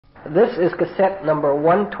This is cassette number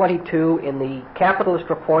 122 in the Capitalist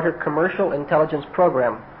Reporter Commercial Intelligence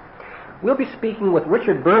Program. We'll be speaking with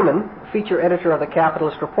Richard Berman, feature editor of the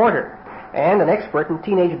Capitalist Reporter, and an expert in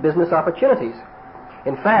teenage business opportunities.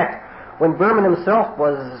 In fact, when Berman himself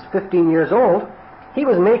was 15 years old, he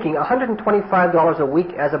was making $125 a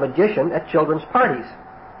week as a magician at children's parties.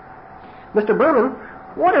 Mr. Berman,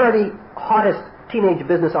 what are the hottest teenage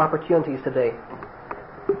business opportunities today?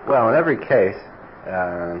 Well, in every case,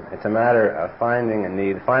 it's a matter of finding the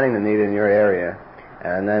need in your area,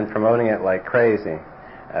 and then promoting it like crazy.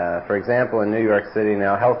 For example, in New York City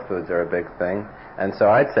now, health foods are a big thing, and so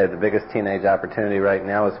I'd say the biggest teenage opportunity right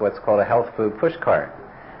now is what's called a health food push cart.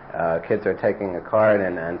 Kids are taking a cart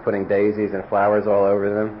and putting daisies and flowers all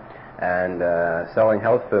over them, and selling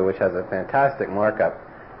health food, which has a fantastic markup,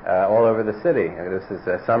 all over the city. This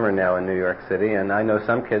is summer now in New York City, and I know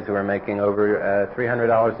some kids who are making over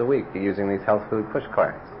 $300 a week using these health food push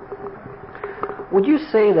carts. Would you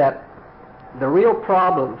say that the real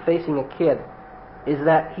problem facing a kid is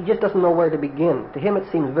that he just doesn't know where to begin? To him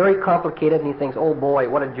it seems very complicated, and he thinks, oh boy,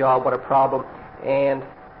 what a job, what a problem, and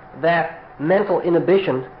that mental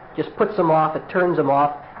inhibition just puts him off, it turns him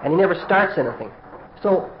off, and he never starts anything.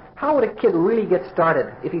 So how would a kid really get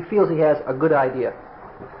started if he feels he has a good idea?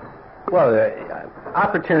 Well,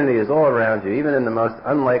 opportunity is all around you, even in the most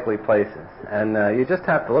unlikely places. And you just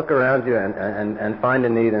have to look around you and find a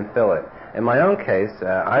need and fill it. In my own case,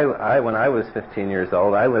 when I was 15 years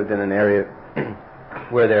old, I lived in an area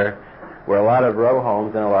where there were a lot of row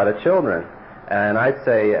homes and a lot of children. And I'd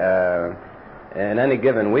say in any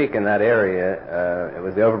given week in that area, it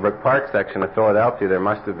was the Overbrook Park section of Philadelphia, there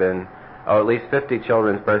must have been at least 50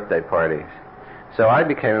 children's birthday parties. So I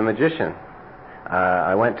became a magician.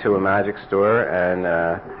 I went to a magic store, and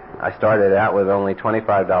I started out with only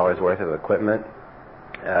 $25 worth of equipment,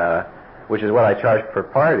 which is what I charged per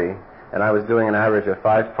party, and I was doing an average of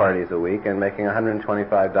 5 parties a week and making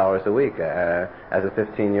 $125 a week as a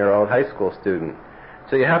 15-year-old high school student.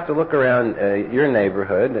 So you have to look around your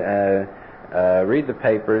neighborhood, read the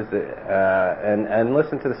papers, and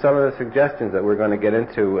listen to some of the suggestions that we're going to get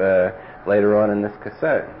into later on in this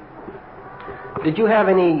cassette. Did you have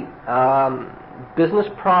any business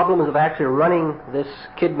problems of actually running this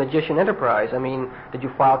kid magician enterprise? I mean, did you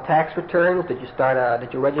file tax returns? Did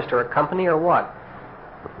you register a company, or what?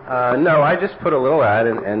 No, I just put a little ad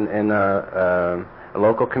in a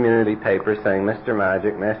local community paper saying Mr.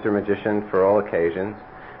 Magic, Master Magician for all occasions,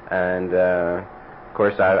 and of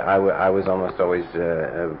course I was almost always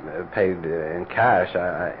paid in cash,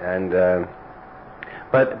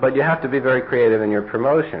 but you have to be very creative in your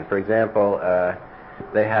promotion. For example,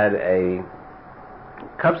 they had a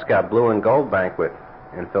Cub Scout blue and gold banquet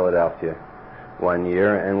in Philadelphia one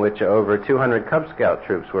year in which over 200 Cub Scout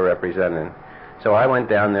troops were represented. So I went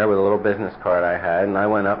down there with a little business card I had, and I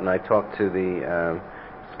went up and I talked to the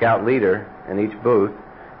scout leader in each booth,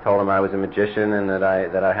 told him I was a magician and that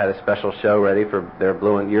I had a special show ready for their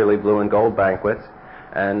yearly blue and gold banquets,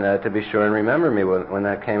 and to be sure and remember me when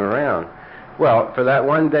that came around. Well, for that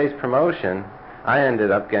one day's promotion, I ended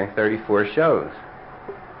up getting 34 shows.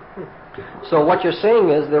 So what you're saying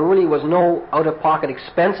is there really was no out-of-pocket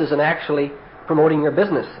expenses in actually promoting your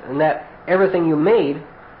business, and that everything you made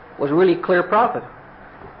was really clear profit.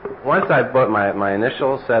 Once I bought my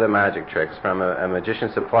initial set of magic tricks from a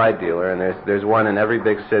magician supply dealer, and there's one in every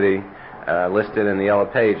big city listed in the Yellow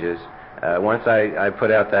Pages, once I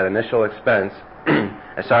put out that initial expense,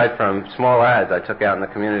 aside from small ads I took out in the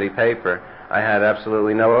community paper, I had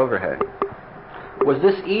absolutely no overhead. Was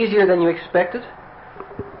this easier than you expected?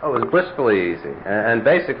 Oh, it was blissfully easy. And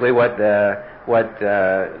basically what the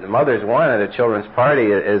mothers want at a children's party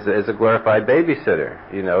is a glorified babysitter.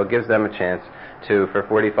 You know, it gives them a chance to, for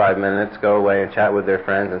 45 minutes, go away and chat with their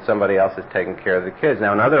friends, and somebody else is taking care of the kids.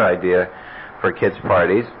 Now, another idea for kids'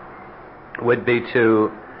 parties would be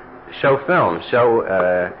to show films,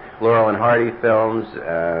 show Laurel and Hardy films,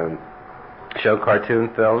 show cartoon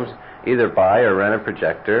films, either buy or rent a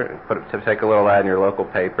projector, take a little ad in your local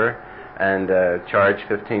paper, and charge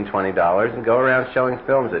 $15, $20 and go around showing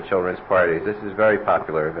films at children's parties. This is a very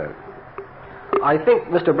popular event. I think,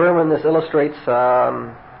 Mr. Berman, this illustrates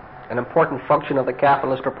an important function of the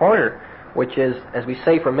Capitalist Reporter, which is, as we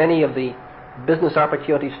say for many of the business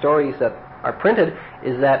opportunity stories that are printed,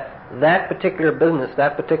 is that particular business,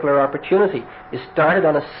 that particular opportunity is started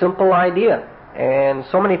on a simple idea. And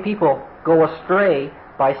so many people go astray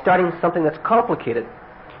by starting something that's complicated.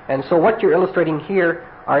 And so what you're illustrating here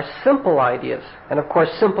are simple ideas, and of course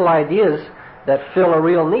simple ideas that fill a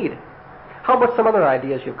real need. How about some other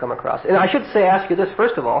ideas you've come across? And I should ask you this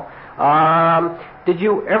first of all. Did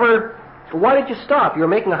you ever why did you stop? You were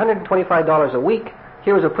making $125 a week.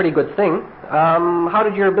 Here was a pretty good thing. How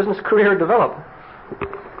did your business career develop?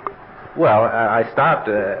 Well, I stopped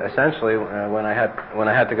essentially when I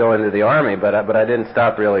had to go into the Army, but I didn't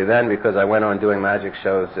stop really then, because I went on doing magic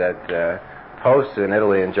shows at posts in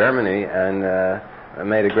Italy and Germany, and I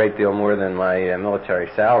made a great deal more than my military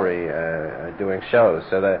salary doing shows.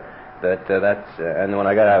 So that's and when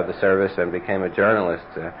I got out of the service and became a journalist,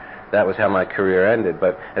 that was how my career ended.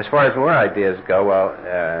 But as far as more ideas go, well,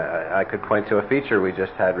 I could point to a feature we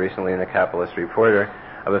just had recently in the Capitalist Reporter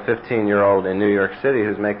of a 15-year-old in New York City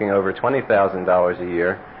who's making over $20,000 a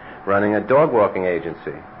year running a dog walking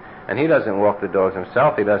agency. And he doesn't walk the dogs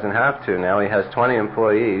himself. He doesn't have to. Now he has 20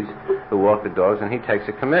 employees who walk the dogs, and he takes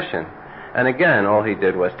a commission. And again, all he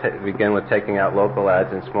did was begin with taking out local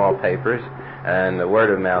ads in small papers, and the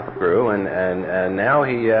word of mouth grew, and now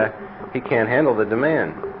he can't handle the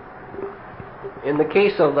demand. In the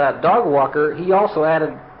case of that dog walker, he also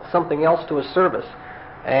added something else to his service,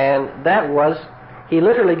 and that was he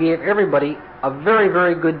literally gave everybody a very,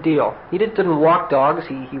 very good deal. He didn't walk dogs.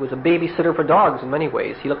 He was a babysitter for dogs in many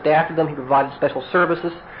ways. He looked after them. He provided special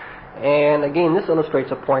services. And again, this illustrates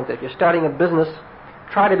a point that if you're starting a business,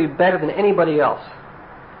 try to be better than anybody else.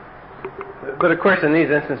 But of course, in these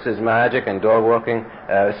instances, magic and dog walking,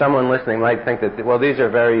 someone listening might think that, well, these are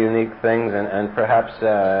very unique things and perhaps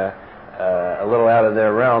a little out of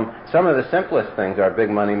their realm. Some of the simplest things are big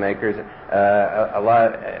money makers.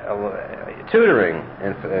 Tutoring,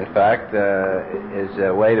 in fact, is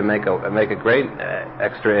a way to make a great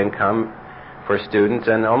extra income for students,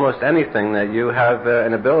 and almost anything that you have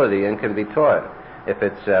an ability in can be taught. If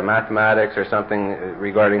it's mathematics or something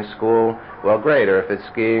regarding school, well, great. Or if it's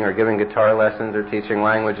skiing or giving guitar lessons or teaching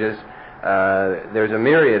languages, there's a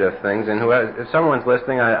myriad of things. And if someone's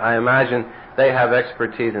listening, I imagine they have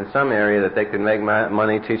expertise in some area that they could make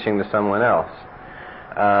money teaching to someone else.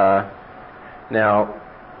 Now,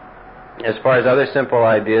 as far as other simple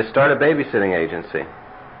ideas, start a babysitting agency.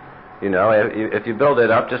 You know, if you build it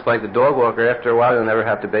up just like the dog walker, after a while you'll never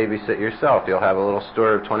have to babysit yourself. You'll have a little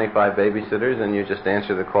store of 25 babysitters, and you just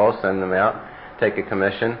answer the call, send them out, take a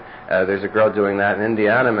commission. There's a girl doing that in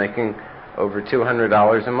Indiana making over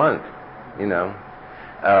 $200 a month. You know,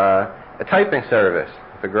 a typing service.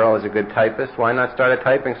 If a girl is a good typist, why not start a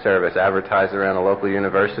typing service? Advertise around a local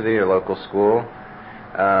university or local school.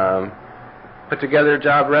 Put together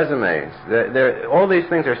job resumes. All these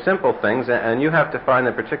things are simple things, and you have to find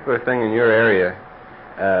the particular thing in your area,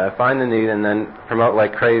 find the need, and then promote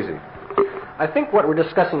like crazy. I think what we're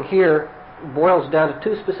discussing here boils down to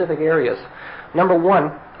two specific areas. Number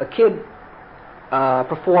one, a kid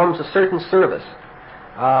performs a certain service.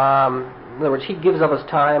 In other words, he gives of his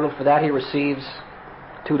time, and for that he receives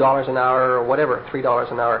 $2 an hour or whatever,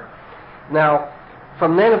 $3 an hour. Now,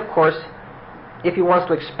 from then, of course, if he wants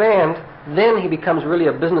to expand, then he becomes really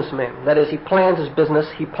a businessman. That is, he plans his business,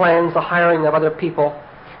 he plans the hiring of other people,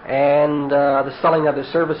 and the selling of their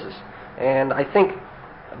services. And I think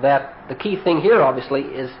that the key thing here, obviously,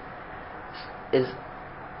 is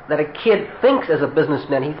that a kid thinks as a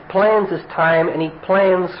businessman. He plans his time, and he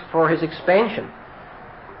plans for his expansion.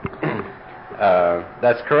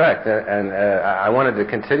 That's correct. And I wanted to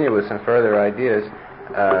continue with some further ideas.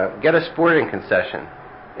 Get a sporting concession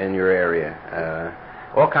in your area.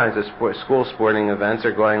 All kinds of school sporting events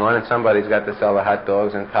are going on, and somebody's got to sell the hot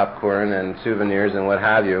dogs and popcorn and souvenirs and what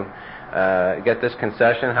have you. Get this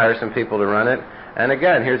concession, hire some people to run it, and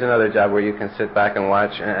again, here's another job where you can sit back and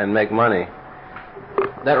watch and make money.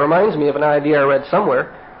 That reminds me of an idea I read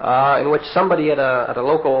somewhere in which somebody at a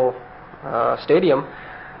local stadium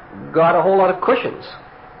got a whole lot of cushions.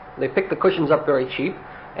 They picked the cushions up very cheap,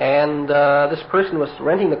 and this person was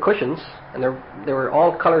renting the cushions, and they were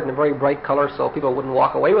all colored in a very bright color so people wouldn't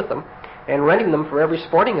walk away with them, and renting them for every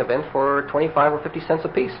sporting event for 25 or 50 cents a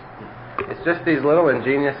piece. It's just these little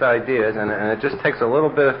ingenious ideas, and it just takes a little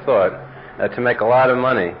bit of thought to make a lot of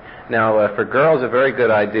money. Now, for girls, a very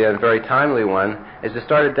good idea, and a very timely one, is to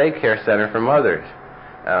start a daycare center for mothers.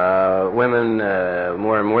 Women,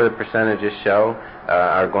 more and more the percentages show,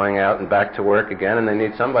 are going out and back to work again, and they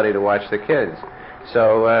need somebody to watch the kids.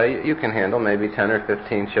 So you can handle maybe 10 or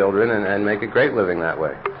 15 children and make a great living that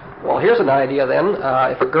way. Well, here's an idea then.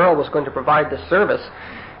 If a girl was going to provide this service,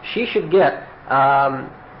 she should get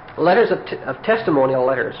letters of testimonial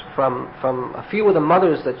letters from a few of the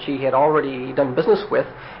mothers that she had already done business with,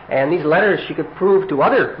 and these letters she could prove to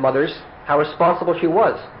other mothers how responsible she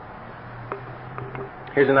was.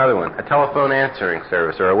 Here's another one, a telephone answering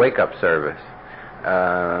service or a wake-up service.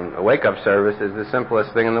 A wake-up service is the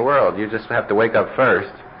simplest thing in the world. You just have to wake up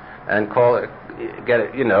first, and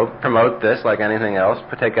promote this like anything else,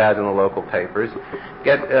 take ads in the local papers,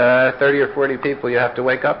 get 30 or 40 people you have to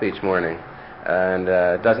wake up each morning. And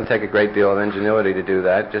it doesn't take a great deal of ingenuity to do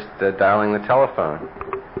that, just dialing the telephone.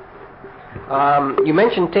 You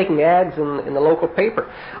mentioned taking ads in the local paper.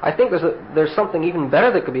 I think there's something even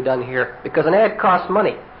better that could be done here, because an ad costs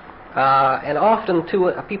money. And often,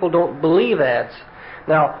 too, people don't believe ads.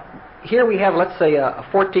 Now, here we have, let's say, a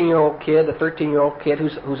 14-year-old kid, a 13-year-old kid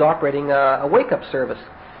who's operating a wake-up service.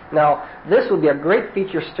 Now, this would be a great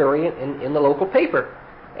feature story in the local paper.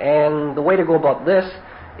 And the way to go about this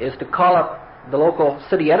is to call up the local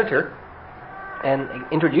city editor and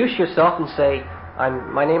introduce yourself and say,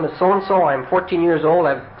 my name is so-and-so, I'm 14 years old,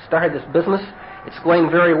 I've started this business, it's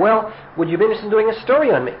going very well, would you be interested in doing a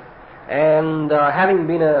story on me? And having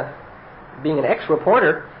being an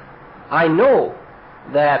ex-reporter, I know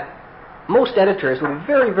that most editors would be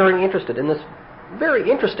very, very interested in this very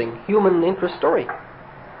interesting human interest story.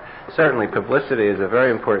 Certainly, publicity is a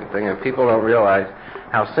very important thing, and people don't realize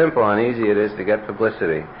how simple and easy it is to get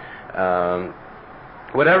publicity.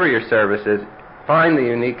 Whatever your service is, find the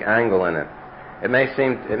unique angle in it. It may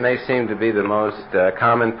seem to be the most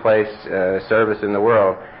commonplace service in the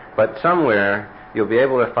world, but somewhere you'll be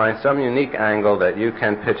able to find some unique angle that you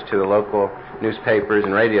can pitch to the local newspapers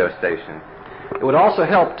and radio stations. It would also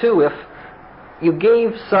help, too, if you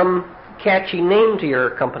gave some catchy name to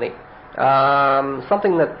your company.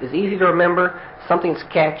 Something that is easy to remember, something that's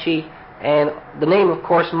catchy, and the name, of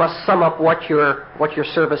course, must sum up what your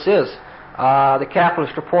service is. The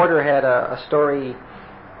Capitalist Reporter had a story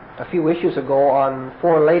a few issues ago on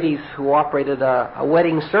 4 ladies who operated a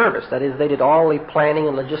wedding service. That is, they did all the planning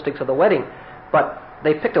and logistics of the wedding. But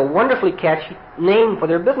they picked a wonderfully catchy name for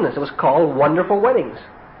their business. It was called Wonderful Weddings.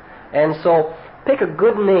 And so pick a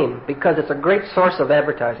good name, because it's a great source of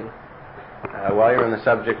advertising. While you're on the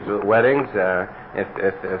subject of weddings,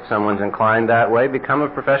 if someone's inclined that way, become a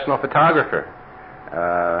professional photographer.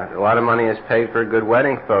 A lot of money is paid for good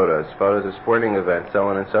wedding photos of sporting events, so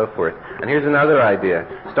on and so forth. And here's another idea.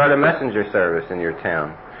 Start a messenger service in your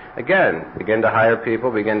town. Again, begin to hire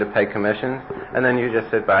people, begin to pay commissions, and then you just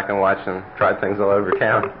sit back and watch them try things all over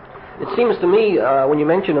town. It seems to me, when you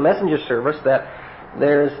mention a messenger service, that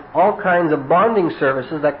there's all kinds of bonding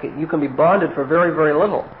services that you can be bonded for very, very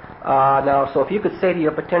little. Now, so if you could say to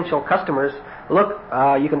your potential customers, look,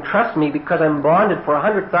 you can trust me because I'm bonded for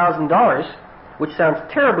 $100,000, which sounds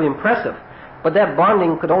terribly impressive, but that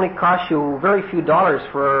bonding could only cost you very few dollars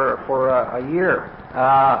for a year.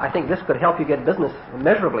 I think this could help you get business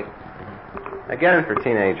immeasurably. Again, for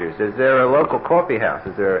teenagers, is there a local coffee house?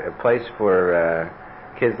 Is there a place for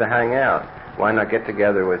kids to hang out? Why not get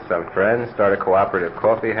together with some friends, start a cooperative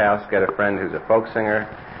coffee house, get a friend who's a folk singer,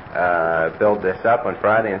 build this up on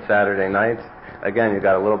Friday and Saturday nights? Again, you've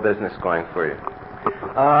got a little business going for you.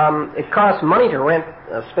 It costs money to rent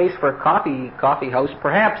a space for a coffee house.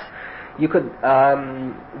 Perhaps you could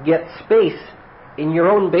get space in your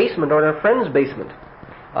own basement or in a friend's basement.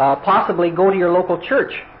 Possibly go to your local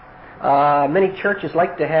church. Many churches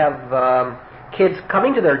like to have kids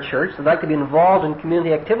coming to their church. They'd like to be involved in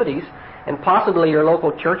community activities, and possibly your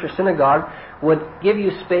local church or synagogue would give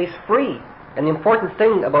you space free. And the important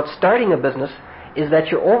thing about starting a business is that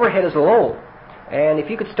your overhead is low. And if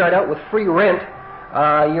you could start out with free rent,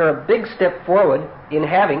 you're a big step forward in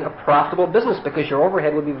having a profitable business, because your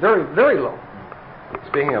overhead would be very, very low.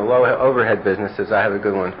 Speaking of low overhead businesses, I have a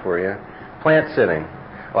good one for you. Plant sitting.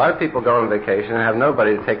 A lot of people go on vacation and have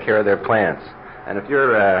nobody to take care of their plants. And if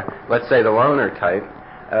you're, let's say, the loner type,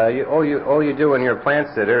 all you do when you're a plant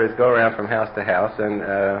sitter is go around from house to house and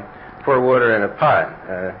pour water in a pot.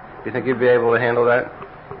 Do you think you'd be able to handle that?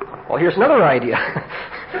 Well, here's another idea.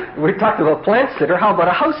 We talked about plant sitter. How about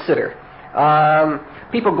a house sitter?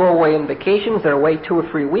 People go away on vacations. They're away 2 or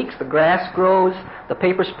 3 weeks. The grass grows. The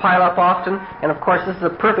papers pile up often. And, of course, this is a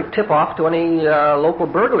perfect tip-off to any local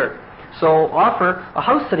burglar. So offer a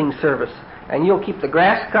house-sitting service, and you'll keep the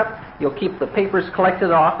grass cut, you'll keep the papers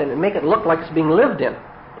collected off, and make it look like it's being lived in.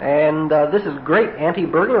 And this is great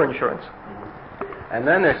anti-burglar insurance. And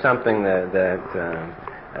then there's something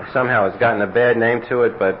that somehow has gotten a bad name to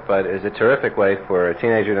it, but is a terrific way for a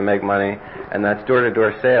teenager to make money, and that's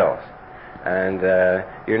door-to-door sales. And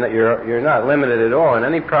you're not limited at all in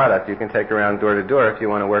any product you can take around door-to-door if you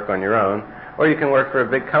want to work on your own, or you can work for a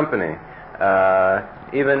big company.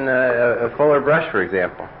 Even a Fuller Brush, for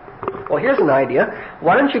example. Well, here's an idea.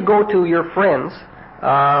 Why don't you go to your friends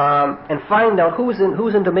and find out who's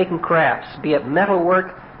into making crafts, be it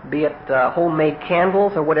metalwork, be it homemade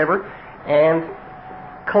candles or whatever, and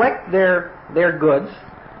collect their goods,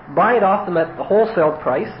 buy it off them at the wholesale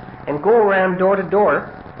price, and go around door to door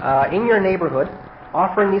in your neighborhood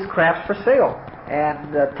offering these crafts for sale,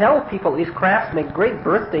 and tell people these crafts make great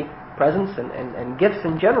birthday presents and gifts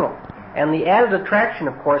in general. And the added attraction,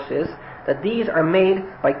 of course, is that these are made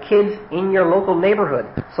by kids in your local neighborhood.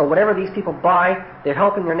 So whatever these people buy, they're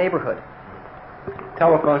helping their neighborhood.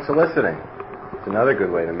 Telephone soliciting. It's another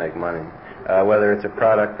good way to make money. Whether it's a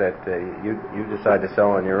product that you decide to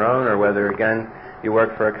sell on your own, or whether, again, you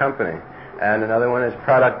work for a company. And another one is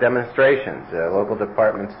product demonstrations. Local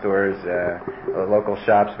department stores, local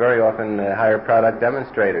shops very often hire product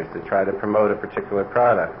demonstrators to try to promote a particular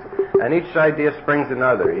product. And each idea springs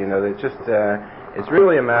another. You know, it's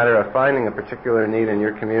really a matter of finding a particular need in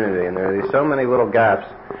your community, and there are so many little gaps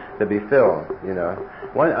to be filled, you know.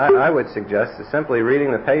 One I would suggest is simply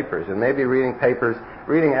reading the papers, and maybe reading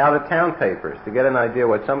out-of-town papers to get an idea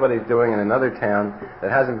what somebody's doing in another town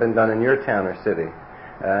that hasn't been done in your town or city.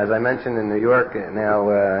 As I mentioned, in New York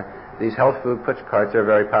now, these health food push carts are a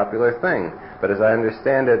very popular thing, but as I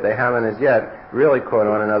understand it, they haven't as yet really caught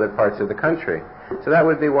on in other parts of the country. So that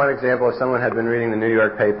would be one example. If someone had been reading the New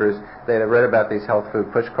York papers, they'd have read about these health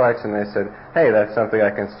food push carts, and they said, hey, that's something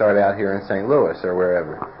I can start out here in St. Louis or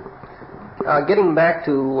wherever. Getting back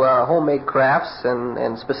to homemade crafts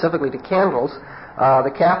and specifically to candles,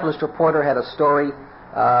 the Capitalist Reporter had a story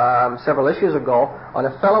several issues ago on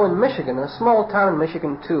a fellow in Michigan, in a small town in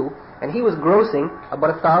Michigan too, and he was grossing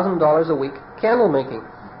about $1,000 a week candle making.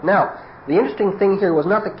 Now, the interesting thing here was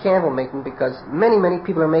not the candle making, because many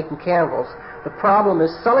people are making candles. The problem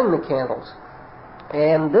is selling the candles.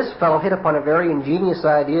 And this fellow hit upon a very ingenious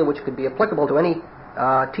idea which could be applicable to any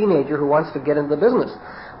teenager who wants to get into the business.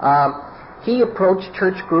 He approached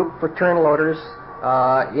church group fraternal orders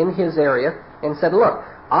in his area and said, look,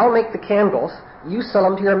 I'll make the candles, you sell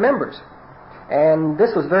them to your members. And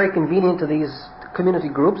this was very convenient to these community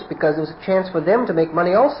groups because it was a chance for them to make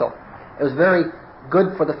money also. It was very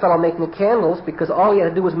good for the fellow making the candles because all he had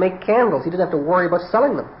to do was make candles. He didn't have to worry about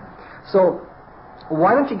selling them. So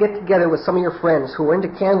why don't you get together with some of your friends who are into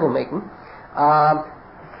candle making,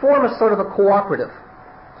 form a sort of a cooperative.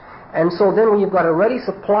 And so then when you've got a ready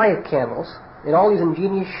supply of candles in all these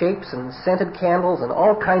ingenious shapes and scented candles and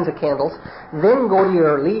all kinds of candles, then go to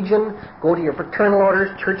your legion, go to your fraternal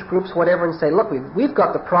orders, church groups, whatever, and say, look, we've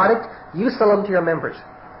got the product, you sell them to your members.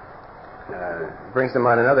 Brings to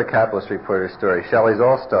mind another Capitalist Reporter story, Shelley's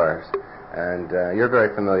All-Stars. And you're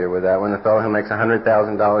very familiar with that one, the fellow who makes $100,000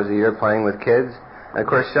 a year playing with kids. And of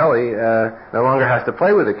course, Shelley no longer has to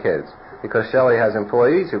play with the kids, because Shelley has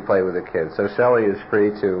employees who play with the kids. So Shelley is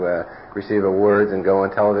free to receive awards and go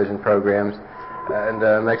on television programs,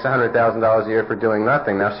 and makes $100,000 a year for doing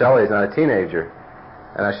nothing. Now, Shelley is not a teenager,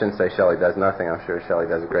 and I shouldn't say Shelley does nothing. I'm sure Shelley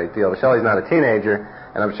does a great deal. But Shelley's not a teenager,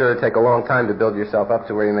 and I'm sure it'd take a long time to build yourself up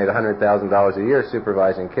to where you made $100,000 a year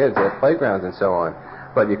supervising kids at playgrounds and so on.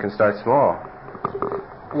 But you can start small.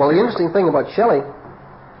 Well, the interesting thing about Shelley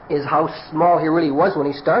is how small he really was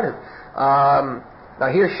when he started. Now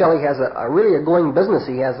here Shelley has a really going business.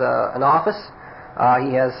 He has an office.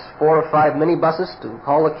 He has 4 or 5 minibuses to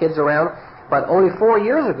haul the kids around. But only 4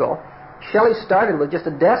 years ago, Shelley started with just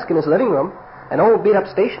a desk in his living room, an old beat-up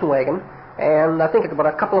station wagon, and I think it's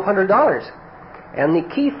about a couple of $100. And the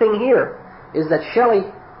key thing here is that Shelley,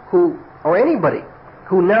 or anybody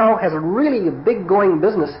who now has a really big going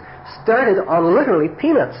business, started on literally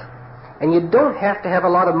peanuts. And you don't have to have a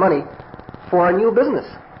lot of money for a new business.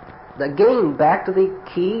 Again, back to the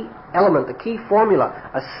key element, the key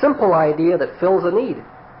formula, a simple idea that fills a need.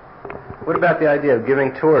 What about the idea of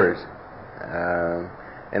giving tours?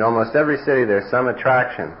 In almost every city there's some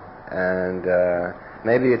attraction, and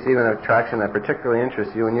maybe it's even an attraction that particularly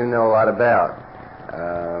interests you and you know a lot about.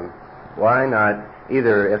 Why not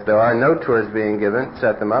either, if there are no tours being given,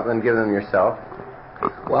 set them up and give them yourself?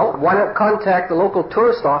 Well, why not contact the local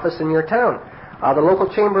tourist office in your town, the local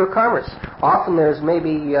Chamber of Commerce? Often there's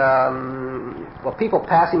maybe people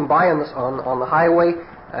passing by on the highway,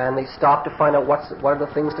 and they stop to find out what are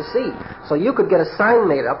the things to see. So you could get a sign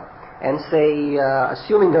made up and say,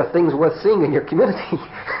 assuming there are things worth seeing in your community,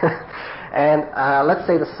 and let's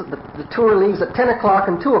say the tour leaves at 10 o'clock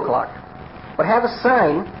and 2 o'clock. But have a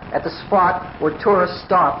sign at the spot where tourists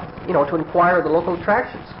stop, to inquire of the local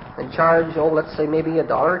attractions, and charge, let's say maybe $1,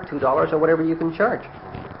 $2, or whatever you can charge.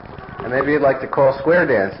 And maybe you'd like to call square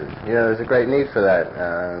dances. There's a great need for that.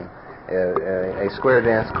 A square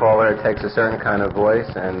dance caller takes a certain kind of voice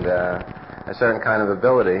and a certain kind of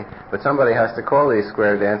ability, but somebody has to call these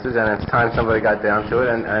square dances, and it's time somebody got down to it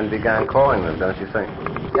and began calling them, don't you think?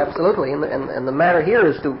 Absolutely, and the matter here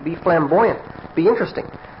is to be flamboyant, be interesting.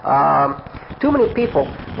 Too many people,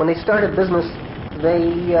 when they start a business,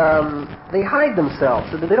 they hide themselves,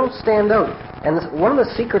 so that they don't stand out. And one of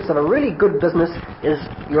the secrets of a really good business is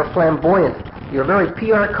you're flamboyant. You're very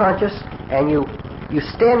PR conscious, and you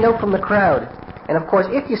stand out from the crowd. And of course,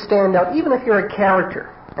 if you stand out, even if you're a character,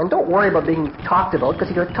 and don't worry about being talked about, because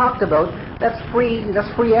if you're talked about, that's free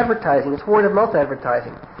advertising. It's word of mouth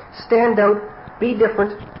advertising. Stand out, be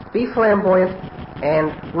different, be flamboyant,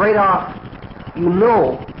 and right off, you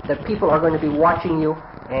know that people are going to be watching you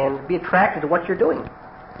and be attracted to what you're doing.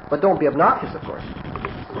 But don't be obnoxious, of course.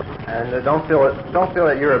 And don't feel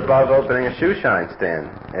that you're above opening a shoe shine stand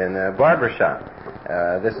in a barber shop.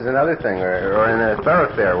 This is another thing, or in a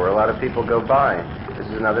thoroughfare where a lot of people go by. This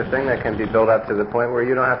is another thing that can be built up to the point where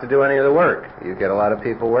you don't have to do any of the work. You get a lot of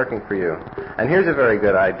people working for you. And here's a very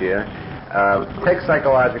good idea. Take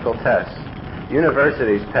psychological tests.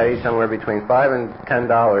 Universities pay somewhere between $5 and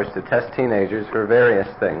 $10 to test teenagers for various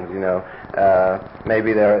things. You know,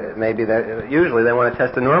 usually they want to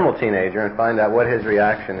test a normal teenager and find out what his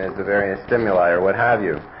reaction is to various stimuli or what have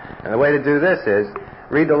you. And the way to do this is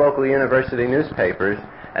read the local university newspapers,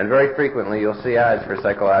 and very frequently you'll see ads for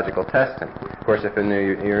psychological testing. Of course, if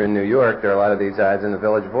you're in New York, there are a lot of these ads in the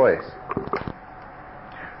Village Voice.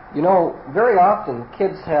 You know, very often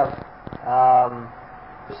kids have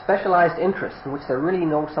specialized interests in which they really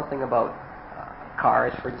know something about.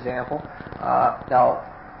 Cars, for example. Now,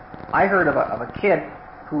 I heard of a kid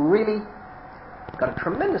who really got a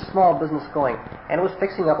tremendous small business going, and it was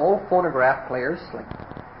fixing up old phonograph players, like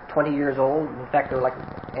 20 years old. In fact, they were like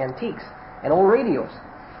antiques, and old radios.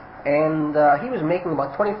 And he was making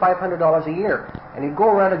about $2,500 a year. And he'd go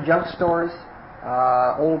around to junk stores,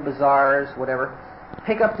 old bazaars, whatever,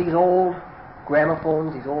 pick up these old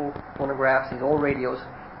gramophones, these old phonographs, these old radios,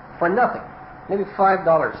 for nothing. Maybe $5,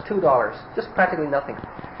 $2, just practically nothing.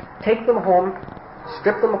 Take them home,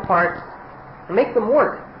 strip them apart, and make them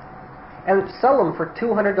work. And sell them for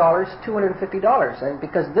 $200, $250. And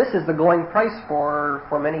because this is the going price for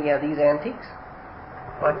many of these antiques.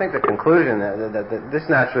 Well, I think the conclusion that this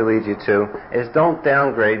naturally leads you to is don't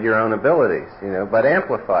downgrade your own abilities, but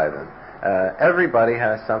amplify them. Everybody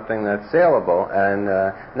has something that's saleable, and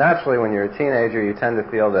naturally when you're a teenager you tend to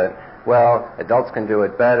feel that, well, adults can do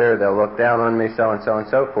it better, they'll look down on me, so and so and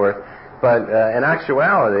so forth. But in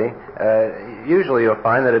actuality, usually you'll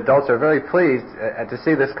find that adults are very pleased to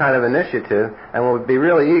see this kind of initiative and will be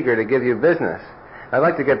really eager to give you business. I'd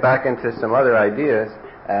like to get back into some other ideas,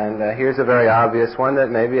 and here's a very obvious one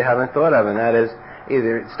that maybe you haven't thought of, and that is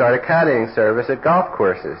either start a caddying service at golf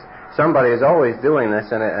courses. Somebody is always doing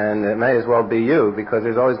this, and it may as well be you, because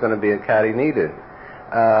there's always going to be a caddy needed.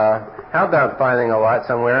 How about finding a lot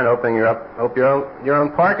somewhere and opening your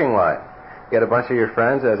own parking lot? Get a bunch of your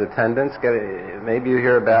friends as attendants. Maybe you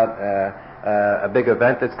hear about a big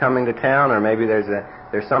event that's coming to town, or maybe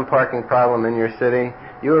there's some parking problem in your city.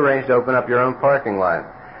 You arrange to open up your own parking lot.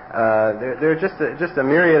 There are just a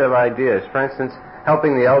myriad of ideas. For instance,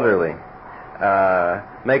 helping the elderly.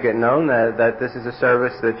 Make it known that this is a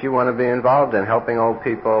service that you want to be involved in, helping old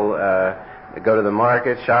people go to the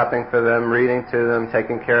market, shopping for them, reading to them,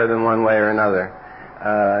 taking care of them one way or another.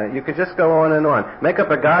 You could just go on and on. Make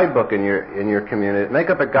up a guidebook in your community. Make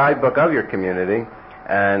up a guidebook of your community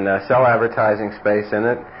and sell advertising space in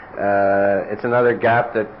it. It's another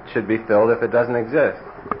gap that should be filled if it doesn't exist.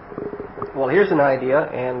 Well, here's an idea,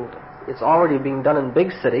 and it's already being done in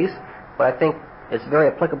big cities, but I think it's very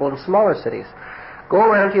applicable in smaller cities. Go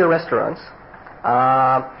around to your restaurants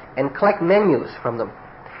and collect menus from them.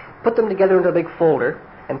 Put them together into a big folder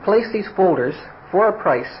and place these folders for a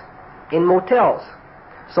price in motels.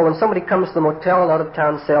 So when somebody comes to the motel, an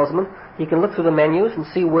out-of-town salesman, he can look through the menus and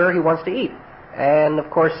see where he wants to eat. And, of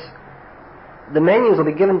course, the menus will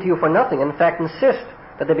be given to you for nothing. In fact, insist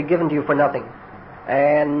that they be given to you for nothing.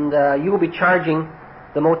 And you will be charging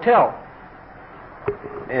the motel.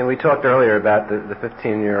 And we talked earlier about the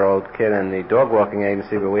 15-year-old kid and the dog walking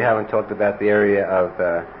agency, but we haven't talked about the area of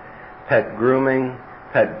pet grooming,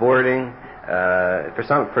 pet boarding.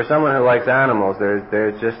 For someone who likes animals,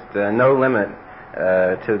 there's just no limit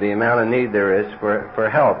to the amount of need there is for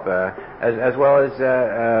help, as well as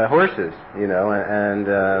horses, and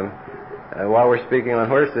while we're speaking on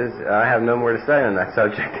horses, I have no more to say on that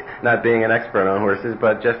subject, not being an expert on horses,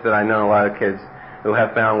 but just that I know a lot of kids who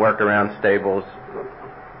have found work around stables.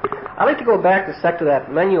 I'd like to go back to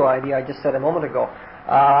that menu idea I just said a moment ago.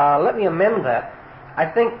 Let me amend that. I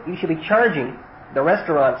think you should be charging the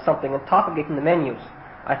restaurant something on top of getting the menus.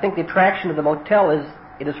 I think the attraction of the motel is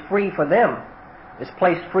it is free for them. It's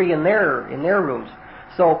placed free in their rooms.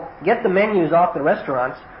 So get the menus off the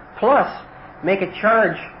restaurants, plus make a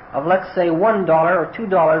charge of, let's say, $1 or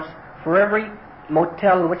 $2 for every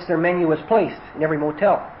motel in which their menu is placed, in every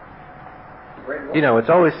motel. You know, it's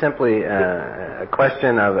always simply a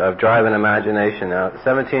question of drive and imagination. Now,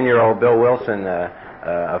 17-year-old Bill Wilson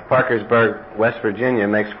of Parkersburg, West Virginia,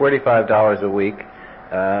 makes $45 a week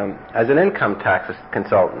as an income tax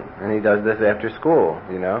consultant, and he does this after school,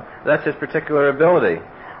 you know. That's his particular ability.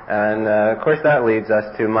 And, of course, that leads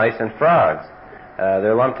us to mice and frogs.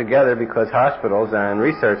 They're lumped together because hospitals and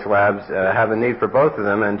research labs have a need for both of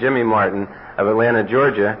them, and Jimmy Martin of Atlanta,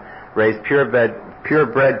 Georgia, raised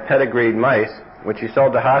purebred pedigreed mice, which he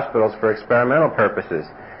sold to hospitals for experimental purposes.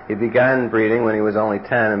 He began breeding when he was only 10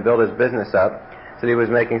 and built his business up so that he was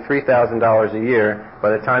making $3,000 a year by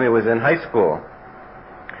the time he was in high school.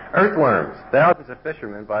 Earthworms. Thousands of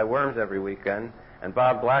fishermen buy worms every weekend, and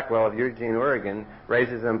Bob Blackwell of Eugene, Oregon,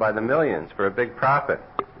 raises them by the millions for a big profit.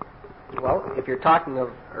 Well, if you're talking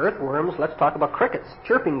of earthworms, let's talk about crickets,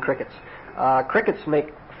 chirping crickets. Crickets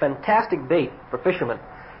make fantastic bait for fishermen,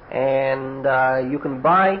 and you can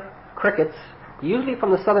buy crickets usually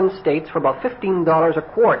from the southern states for about $15 a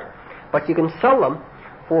quart, but you can sell them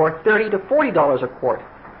for $30 to $40 a quart.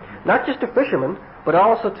 Not just to fishermen, but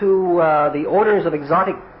also to the owners of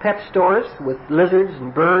exotic pet stores with lizards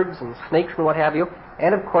and birds and snakes and what have you,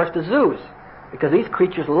 and of course to zoos, because these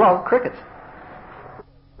creatures love crickets.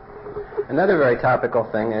 Another very topical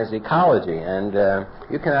thing is ecology, and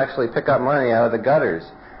you can actually pick up money out of the gutters.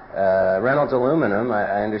 Reynolds Aluminum,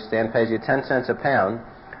 I understand, pays you 10 cents a pound,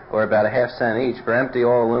 or about a half cent each, for empty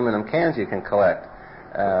all aluminum cans you can collect.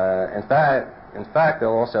 In fact, they'll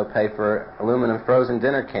also pay for aluminum frozen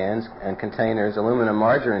dinner cans and containers, aluminum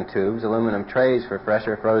margarine tubes, aluminum trays for fresh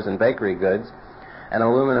or frozen bakery goods, and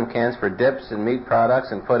aluminum cans for dips and meat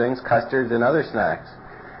products and puddings, custards, and other snacks.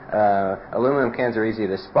 Aluminum cans are easy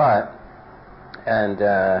to spot, and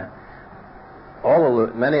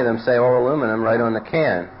many of them say all aluminum right on the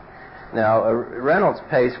can. Now, Reynolds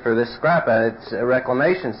pays for this scrap at its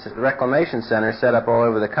reclamation center set up all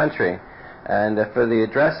over the country. And for the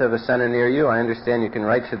address of a center near you, I understand you can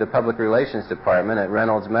write to the Public Relations Department at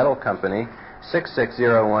Reynolds Metal Company,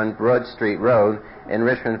 6601 Broad Street Road in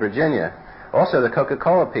Richmond, Virginia. Also, the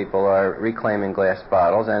Coca-Cola people are reclaiming glass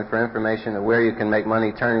bottles, and for information of where you can make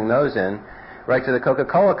money turning those in, write to the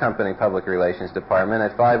Coca-Cola Company Public Relations Department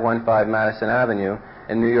at 515 Madison Avenue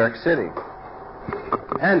in New York City.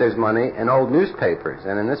 And there's money in old newspapers,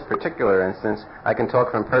 and in this particular instance, I can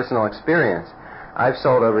talk from personal experience. I've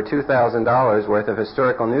sold over $2,000 worth of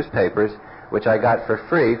historical newspapers, which I got for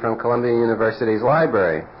free from Columbia University's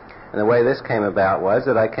library. And the way this came about was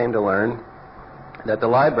that I came to learn that the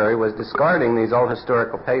library was discarding these old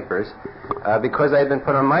historical papers because they had been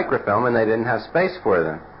put on microfilm and they didn't have space for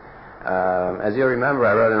them. As you'll remember,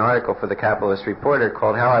 I wrote an article for the Capitalist Reporter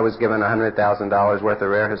called How I Was Given $100,000 worth of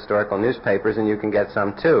rare historical newspapers and you can get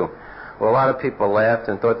some too. Well, a lot of people laughed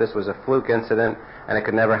and thought this was a fluke incident and it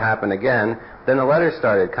could never happen again. Then the letters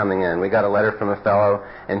started coming in. We got a letter from a fellow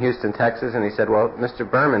in Houston, Texas, and he said, well, Mr.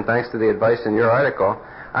 Berman, thanks to the advice in your article,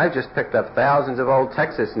 I've just picked up thousands of old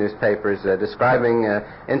Texas newspapers describing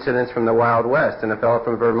incidents from the Wild West. And a fellow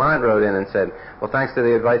from Vermont wrote in and said, well, thanks to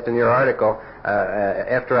the advice in your article,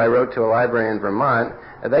 after I wrote to a library in Vermont,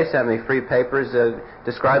 they sent me free papers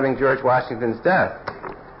describing George Washington's death.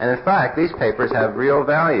 And in fact, these papers have real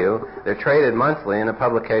value. They're traded monthly in a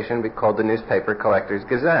publication called the Newspaper Collector's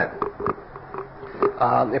Gazette.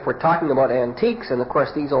 If we're talking about antiques, and of course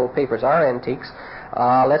these old papers are antiques,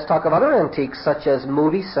 let's talk of other antiques such as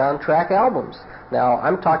movie soundtrack albums. Now,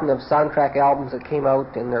 I'm talking of soundtrack albums that came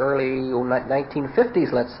out in the early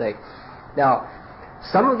 1950s, let's say. Now,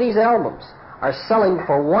 some of these albums are selling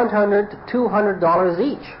for $100 to $200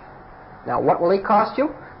 each. Now, what will they cost you?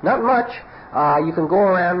 Not much. You can go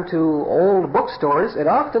around to old bookstores, and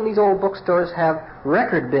often these old bookstores have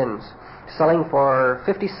record bins selling for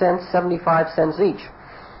 50 cents, 75 cents each.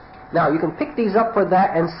 Now, you can pick these up for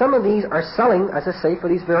that, and some of these are selling, as I say, for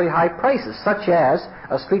these very high prices, such as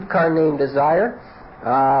A Streetcar Named Desire,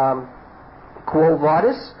 Quo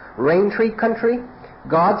Vadis, Rain Tree Country,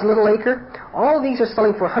 God's Little Acre. All these are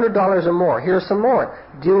selling for $100 or more. Here's some more.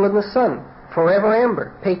 Duel in the Sun, Forever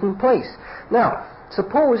Amber, Peyton Place. Now,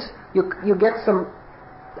 suppose you get some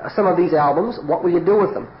of these albums. What will you do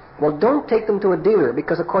with them? Well, don't take them to a dealer,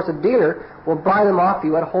 because, of course, a dealer will buy them off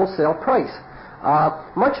you at a wholesale price.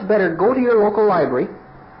 Much better go to your local library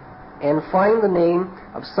and find the name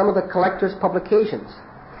of some of the collector's publications.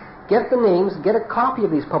 Get the names, get a copy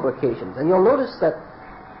of these publications, and you'll notice that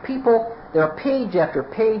there are page after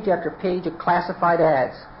page after page of classified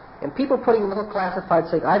ads. And people putting little classified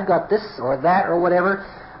saying, I've got this or that or whatever,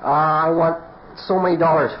 I want so many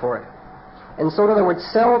dollars for it. And so, in other words,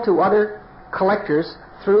 sell to other collectors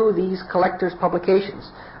through these collectors'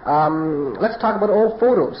 publications. Let's talk about old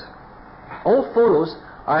photos. Old photos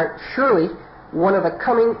are surely one of the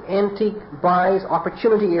coming antique buys,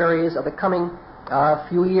 opportunity areas of the coming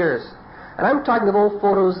few years. And I'm talking of old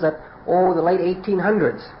photos that, the late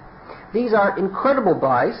 1800s. These are incredible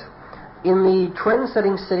buys in the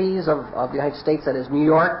trend-setting cities of the United States, that is New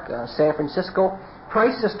York, San Francisco.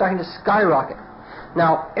 Prices are starting to skyrocket.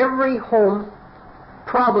 Now, every home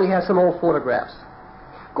probably has some old photographs.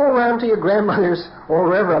 Go around to your grandmother's or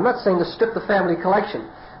wherever. I'm not saying to strip the family collection,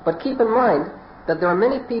 but keep in mind that there are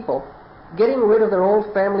many people getting rid of their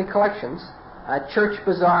old family collections at church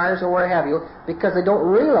bazaars or where have you, because they don't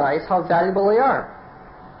realize how valuable they are.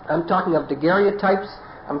 I'm talking of daguerreotypes.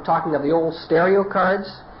 I'm talking of the old stereo cards,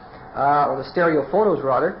 or the stereo photos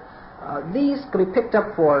rather. These can be picked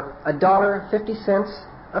up for $1, 50 cents,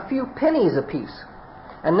 a few pennies a piece.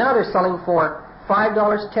 And now they're selling for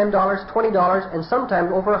 $5, $10, $20, and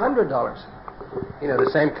sometimes over $100. You know, the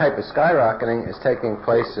same type of skyrocketing is taking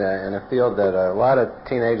place in a field that a lot of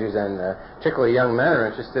teenagers and particularly young men are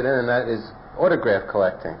interested in, and that is autograph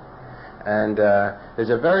collecting. And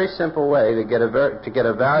there's a very simple way to get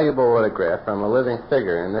a valuable autograph from a living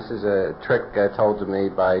figure, and this is a trick told to me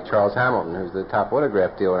by Charles Hamilton, who's the top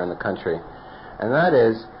autograph dealer in the country. And that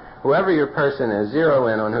is, whoever your person is, zero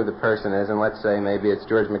in on who the person is, and let's say maybe it's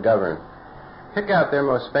George McGovern. Pick out their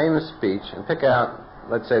most famous speech and pick out,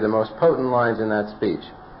 let's say, the most potent lines in that speech.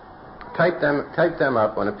 Type them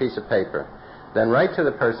up on a piece of paper. Then write to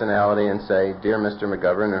the personality and say, "Dear Mr.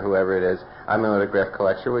 McGovern," or whoever it is, "I'm an autograph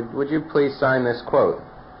collector. Would you please sign this quote?"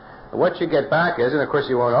 What you get back is, and of course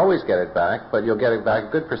you won't always get it back, but you'll get it back a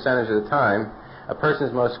good percentage of the time, a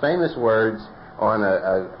person's most famous words on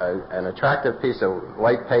an attractive piece of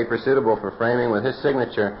white paper suitable for framing with his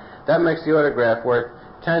signature. That makes the autograph worth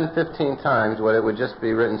 10, 15 times what it would just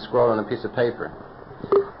be written scrawled on a piece of paper.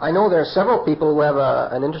 I know there are several people who have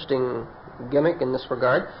an interesting gimmick in this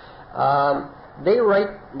regard.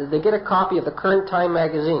 They get a copy of the Current Time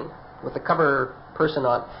magazine with the cover person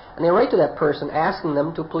on, and they write to that person asking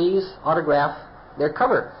them to please autograph their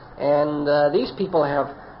cover. And these people have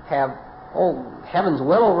oh heavens,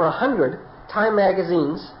 well over 100 Time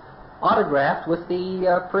magazines autographed with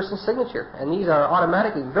the person's signature, and these are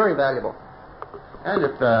automatically very valuable. And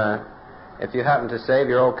if you happen to save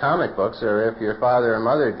your old comic books, or if your father or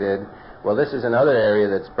mother did, well, this is another area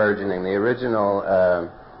that's burgeoning. The original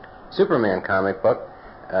Superman comic book,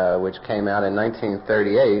 which came out in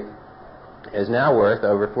 1938, is now worth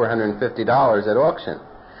over $450 at auction.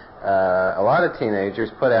 A lot of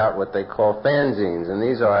teenagers put out what they call fanzines, and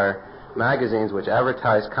these are magazines which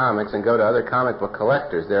advertise comics and go to other comic book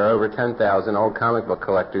collectors. There are over 10,000 old comic book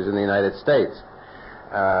collectors in the United States.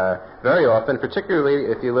 Very often, particularly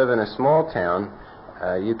if you live in a small town,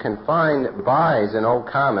 you can find buys in old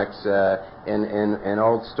comics in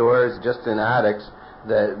old stores, just in attics,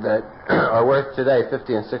 that are worth today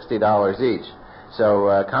 $50 and $60 each.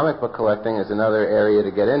 So comic book collecting is another area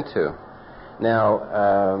to get into. Now,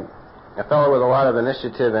 a fellow with a lot of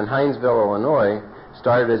initiative in Hinesville, Illinois,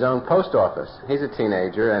 started his own post office. He's a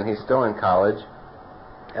teenager, and he's still in college,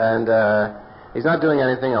 and he's not doing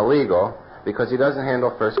anything illegal, because he doesn't handle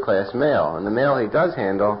first-class mail. And the mail he does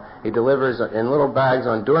handle, he delivers in little bags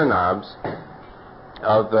on doorknobs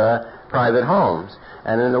of private homes.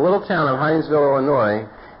 And in the little town of Hinesville, Illinois,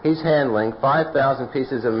 he's handling 5,000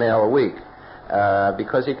 pieces of mail a week,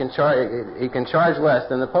 because he can charge less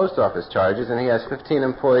than the post office charges, and he has 15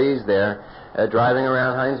 employees there driving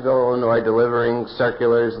around Hinesville, Illinois, delivering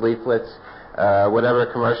circulars, leaflets, whatever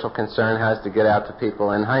commercial concern has to get out to people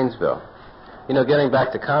in Hinesville. You know, getting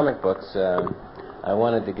back to comic books, I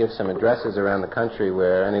wanted to give some addresses around the country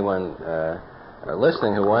where anyone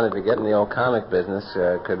listening who wanted to get in the old comic business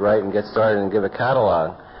could write and get started and give a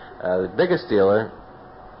catalog. The biggest dealer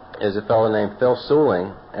is a fellow named Phil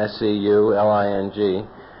Suling, S-C-U-L-I-N-G,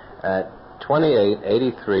 at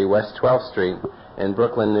 2883 West 12th Street in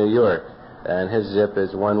Brooklyn, New York, and his zip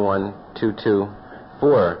is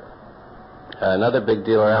 11224. Another big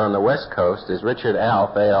dealer out on the West Coast is Richard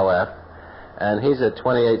Alf, A-L-F, and he's at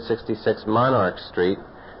 2866 Monarch Street,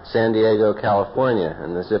 San Diego, California,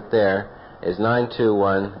 and the zip there is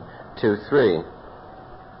 92123.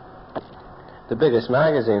 The biggest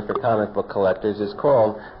magazine for comic book collectors is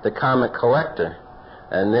called The Comic Collector,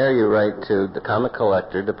 and there you write to The Comic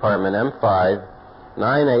Collector, Department M5,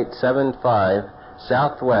 9875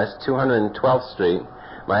 Southwest 212th Street,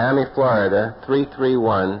 Miami, Florida,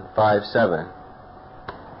 33157.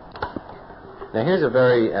 Now here's a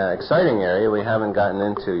very exciting area we haven't gotten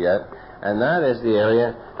into yet, and that is the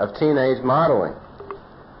area of teenage modeling.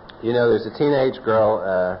 You know, there's a teenage girl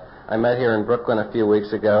I met here in Brooklyn a few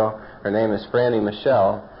weeks ago. Her name is Franny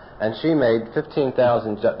Michelle, and she made $15,000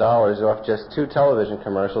 off just 2 television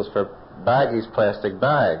commercials for Baggies plastic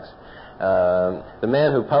bags. The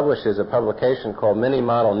man who publishes a publication called Mini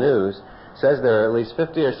Model News says there are at least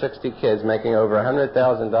 50 or 60 kids making over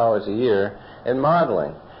 $100,000 a year in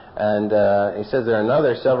modeling. And he says there are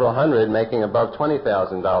another several hundred making above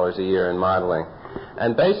 $20,000 a year in modeling.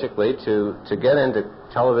 And basically, to get into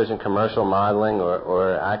television commercial modeling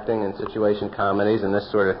or acting in situation comedies and this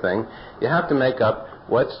sort of thing, you have to make up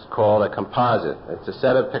what's called a composite. It's a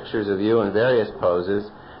set of pictures of you in various poses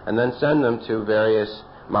and then send them to various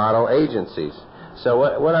model agencies.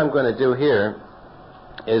 So what I'm going to do here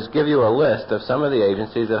is give you a list of some of the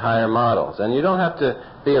agencies that hire models. And you don't have to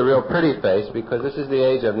be a real pretty face, because this is the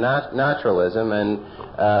age of naturalism, and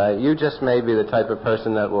you just may be the type of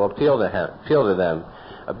person that will appeal to them.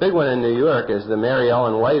 A big one in New York is the Mary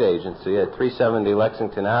Ellen White Agency at 370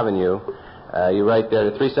 Lexington Avenue. You write there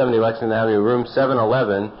to 370 Lexington Avenue, room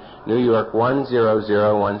 711, New York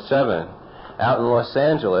 10017. Out in Los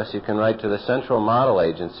Angeles, you can write to the Central Model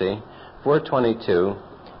Agency, 422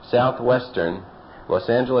 Southwestern, Los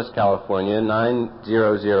Angeles, California,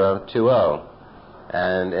 90020.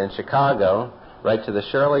 And in Chicago, write to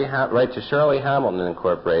Shirley Hamilton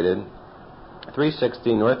Incorporated,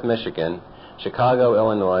 360 North Michigan, Chicago,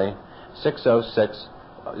 Illinois,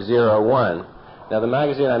 60601. Now, the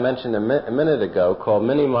magazine I mentioned a minute ago, called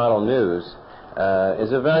Mini Model News,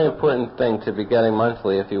 is a very important thing to be getting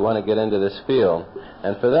monthly if you want to get into this field.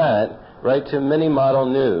 And for that, write to Mini Model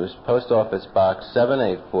News, Post Office Box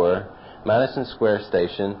 784, Madison Square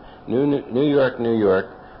Station, New York, New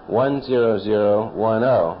York,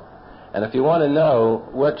 10010. And if you want to know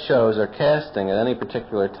what shows are casting at any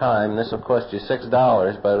particular time, this will cost you $6,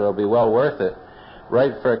 but it'll be well worth it.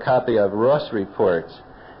 Write for a copy of Ross Reports,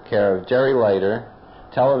 care of Jerry Leiter,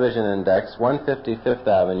 Television Index, 150 Fifth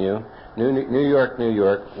Avenue, New York, New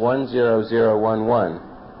York, 10011.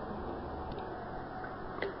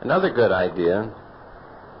 Another good idea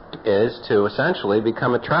is to essentially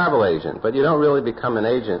become a travel agent, but you don't really become an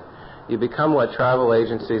agent. You become what travel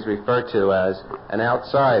agencies refer to as an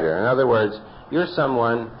outsider. In other words, you're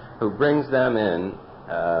someone who brings them in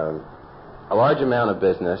a large amount of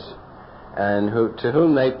business and to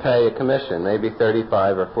whom they pay a commission, maybe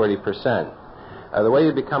 35 or 40%. The way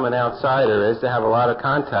you become an outsider is to have a lot of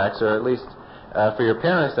contacts, or at least for your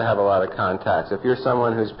parents to have a lot of contacts. If you're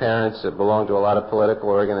someone whose parents belong to a lot of political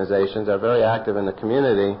organizations, are very active in the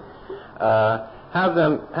community, have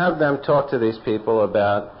them talk to these people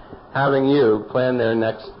about having you plan their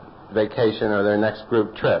next vacation or their next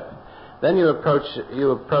group trip. Then you approach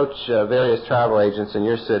various travel agents in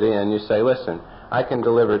your city and you say, listen, I can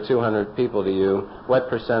deliver 200 people to you. What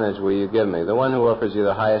percentage will you give me? The one who offers you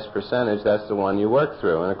the highest percentage, that's the one you work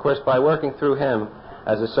through. And of course, by working through him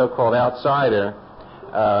as a so-called outsider,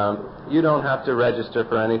 you don't have to register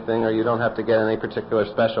for anything, or you don't have to get any particular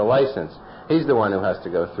special license. He's the one who has to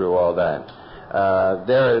go through all that.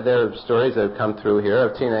 There are stories that have come through here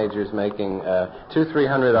of teenagers making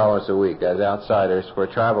 $200-300 a week as outsiders for a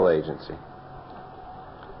travel agency.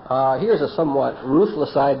 Here's a somewhat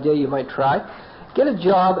ruthless idea you might try. Get a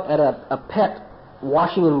job at a pet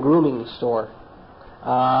washing and grooming store.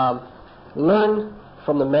 Learn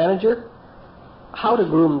from the manager how to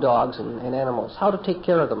groom dogs and animals, how to take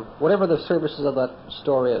care of them, whatever the services of that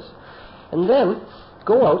store is. And then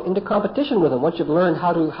go out into competition with them once you've learned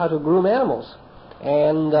how to groom animals,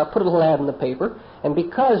 and put a little ad in the paper. And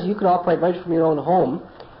because you can operate right from your own home,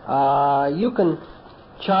 you can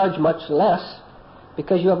charge much less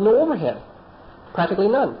because you have no overhead, practically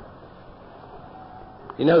none.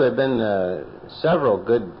 You know, there have been several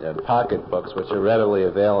good pocket books which are readily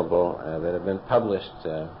available that have been published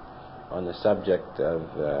on the subject of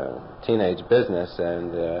teenage business,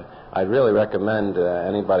 and I'd really recommend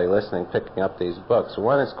anybody listening picking up these books.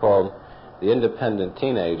 One is called The Independent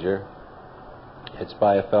Teenager. It's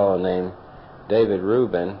by a fellow named David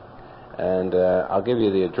Rubin, and I'll give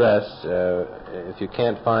you the address. If you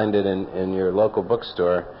can't find it in your local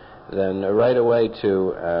bookstore, then right away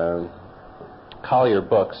to Collier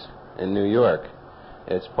Books in New York.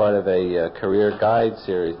 It's part of a career guide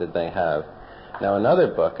series that they have. Now, another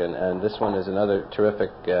book, and this one is another terrific,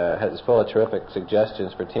 is full of terrific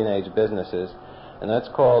suggestions for teenage businesses, and that's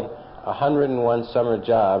called 101 Summer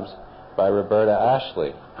Jobs by Roberta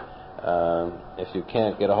Ashley. If you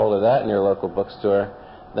can't get a hold of that in your local bookstore,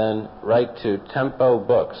 then write to Tempo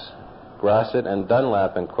Books, Grosset and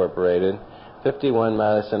Dunlap Incorporated, 51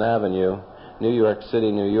 Madison Avenue, New York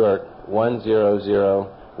City, New York,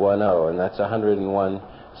 10010, and that's 101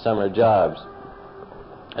 Summer Jobs.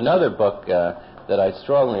 Another book that I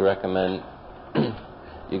strongly recommend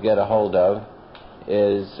you get a hold of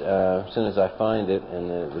is, as soon as I find it in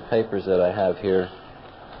the papers that I have here,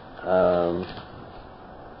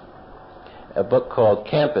 a book called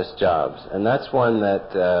Campus Jobs, and that's one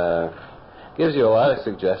that gives you a lot of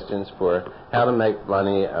suggestions for how to make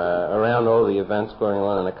money around all the events going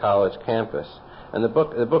on in a college campus. And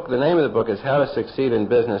the name of the book is How to Succeed in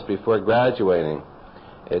Business Before Graduating.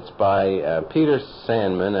 It's by Peter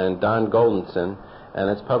Sandman and Don Goldenson, and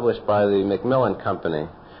it's published by the Macmillan Company.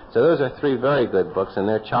 So those are 3 very good books, and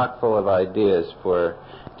they're chock full of ideas for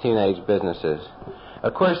teenage businesses.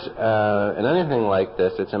 Of course, in anything like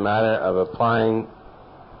this, it's a matter of applying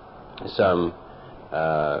some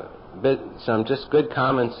just good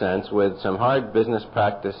common sense with some hard business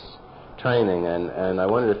practice training, and I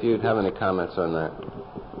wondered if you'd have any comments on that.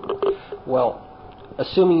 Well,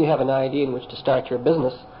 assuming you have an idea in which to start your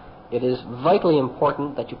business, it is vitally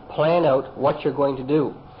important that you plan out what you're going to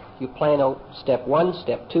do. You plan out step 1,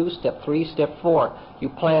 step 2, step 3, step 4. You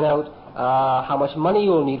plan out how much money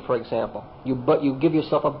you will need, for example. You give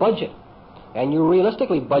yourself a budget, and you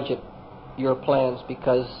realistically budget your plans,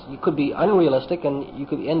 because you could be unrealistic and you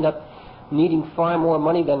could end up needing far more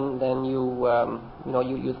money than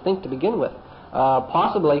you think to begin with.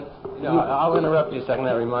 Possibly. I'll interrupt you a second.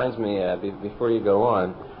 That reminds me, before you go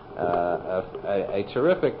on, a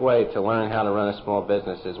terrific way to learn how to run a small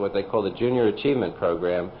business is what they call the Junior Achievement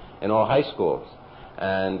Program in all high schools.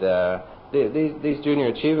 And these Junior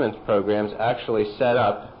Achievement Programs actually set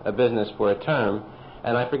up a business for a term,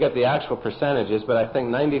 and I forget the actual percentages, but I think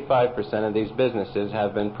 95% of these businesses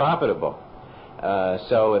have been profitable.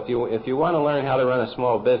 So if you want to learn how to run a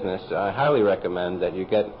small business, I highly recommend that you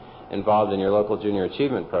get involved in your local Junior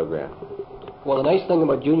Achievement Program. Well, the nice thing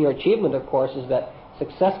about Junior Achievement, of course, is that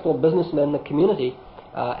successful businessmen in the community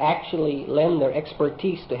actually lend their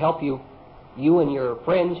expertise to help you and your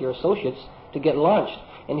friends, your associates, to get launched.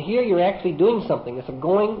 And here you're actually doing something. It's a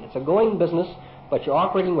going business, but you're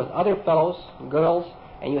operating with other fellows, girls,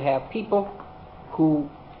 and you have people who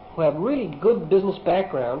have really good business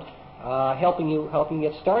background helping you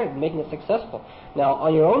get started and making it successful. Now,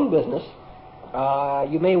 on your own business,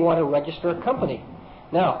 you may want to register a company.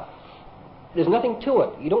 Now, there's nothing to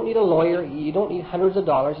it. You don't need a lawyer. You don't need hundreds of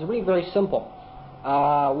dollars. It's really very simple.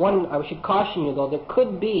 I should caution you, though, there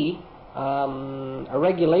could be a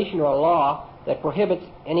regulation or a law that prohibits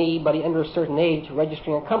anybody under a certain age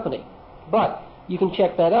registering a company. But you can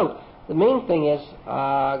check that out. The main thing is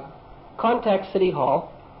contact City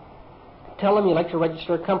Hall. Tell them you'd like to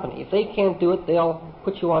register a company. If they can't do it, they'll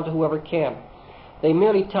put you on to whoever can. They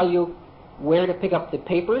merely tell you where to pick up the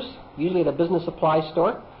papers, usually at a business supply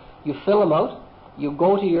store. You fill them out. You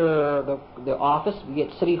go to the office, be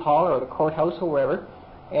it City Hall or the courthouse or wherever,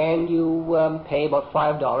 and you pay about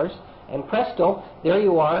 $5. And presto, there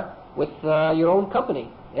you are with your own company.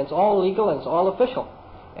 And it's all legal and it's all official.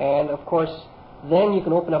 And, of course, then you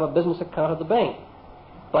can open up a business account at the bank.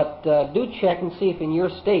 But do check and see if in your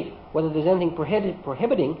state whether there's anything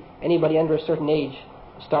prohibiting anybody under a certain age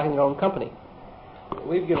starting their own company.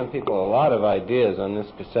 We've given people a lot of ideas on this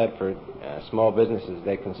cassette for small businesses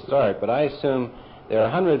they can start, but I assume there are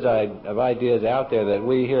hundreds of ideas out there that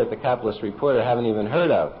we here at the Capitalist Reporter haven't even heard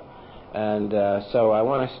of. And so I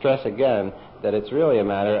want to stress again that it's really a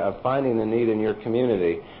matter of finding the need in your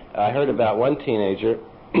community. I heard about one teenager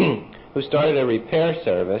who started a repair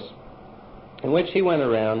service in which he went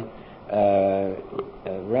around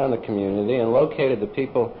the community and located the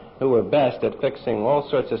people who were best at fixing all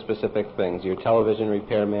sorts of specific things, your television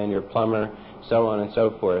repairman, your plumber, so on and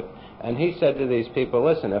so forth. And he said to these people,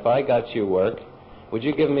 listen, if I got you work, would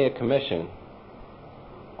you give me a commission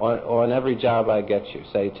on every job I get you,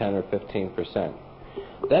 say 10 or 15%?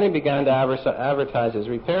 Then he began to advertise his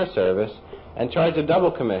repair service and charge a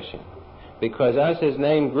double commission, because as his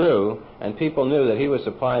name grew and people knew that he was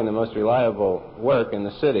supplying the most reliable work in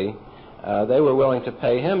the city, they were willing to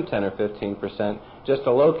pay him 10 or 15% just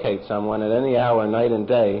to locate someone at any hour, night and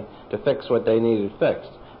day, to fix what they needed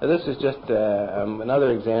fixed. Now, this is just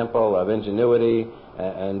another example of ingenuity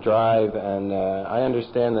and drive, and I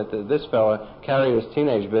understand that this fellow carried his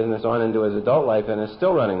teenage business on into his adult life and is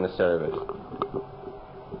still running the service.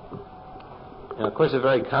 Now, of course, a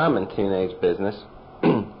very common teenage business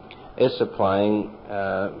is supplying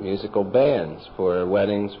musical bands for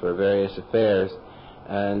weddings, for various affairs.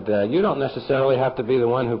 And you don't necessarily have to be the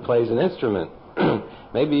one who plays an instrument.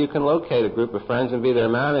 Maybe you can locate a group of friends and be their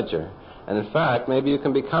manager. And in fact, maybe you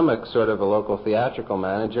can become a sort of a local theatrical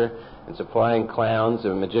manager and supplying clowns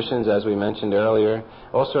and magicians, as we mentioned earlier,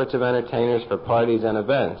 all sorts of entertainers for parties and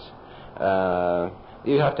events.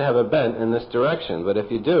 You have to have a bent in this direction, but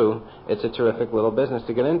if you do, it's a terrific little business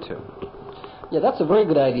to get into. Yeah, that's a very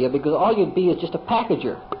good idea, because all you'd be is just a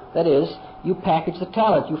packager. That is, you package the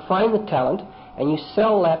talent. You find the talent, and you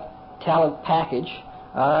sell that talent package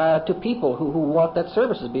to people who want that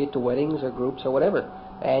services, be it to weddings or groups or whatever.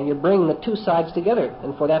 And you bring the two sides together,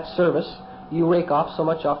 and for that service, you rake off so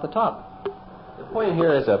much off the top. The point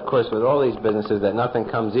here is, of course, with all these businesses, that nothing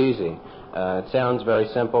comes easy. It sounds very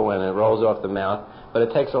simple when it rolls off the mouth, but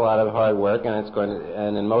it takes a lot of hard work,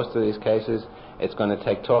 and in most of these cases, it's going to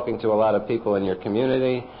take talking to a lot of people in your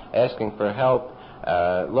community, asking for help,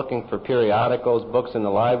 looking for periodicals, books in the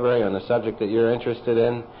library on the subject that you're interested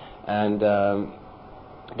in, and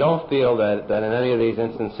don't feel that in any of these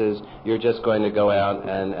instances you're just going to go out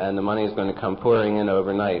and the money is going to come pouring in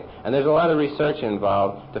overnight. And there's a lot of research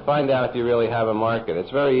involved to find out if you really have a market.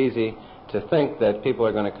 It's very easy to think that people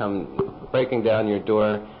are going to come breaking down your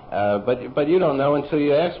door, but you don't know until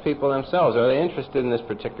you ask people themselves. Are they interested in this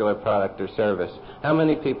particular product or service? How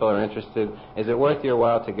many people are interested? Is it worth your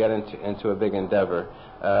while to get into a big endeavor?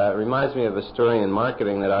 It reminds me of a story in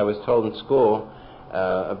marketing that I was told in school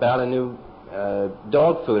about a new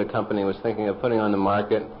dog food a company was thinking of putting on the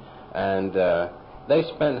market, and they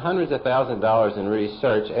spent hundreds of thousands of dollars in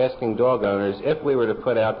research asking dog owners, if we were to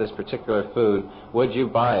put out this particular food, would you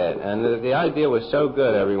buy it? And the idea was so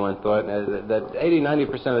good, everyone thought, that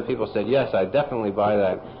 80-90% of the people said, yes, I'd definitely buy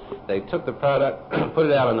that. They took the product, put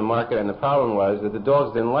it out on the market, and the problem was that the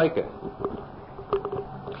dogs didn't like it.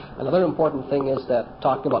 Another important thing is that,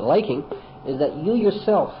 talking about liking, is that you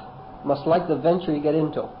yourself must like the venture you get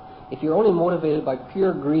into. If you're only motivated by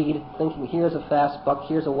pure greed, thinking here's a fast buck,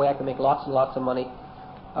 here's a way I can make lots and lots of money,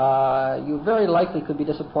 you very likely could be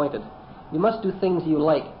disappointed. You must do things you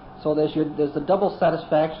like. So there's the double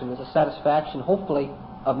satisfaction. There's a satisfaction, hopefully,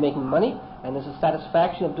 of making money, and there's a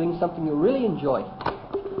satisfaction of doing something you really enjoy.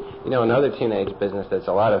 You know, another teenage business that's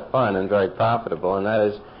a lot of fun and very profitable, and that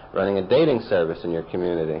is running a dating service in your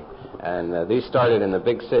community. And these started in the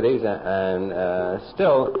big cities and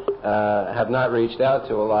still have not reached out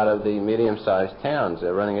to a lot of the medium-sized towns.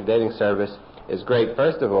 Running a dating service is great,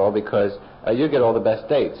 first of all, because you get all the best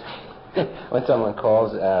dates. When someone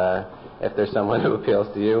calls, if there's someone who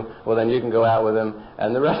appeals to you, well, then you can go out with them,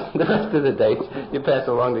 and the rest of the dates you pass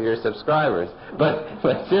along to your subscribers.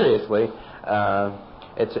 But seriously,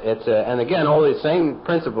 and again, all the same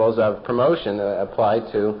principles of promotion apply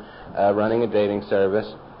to running a dating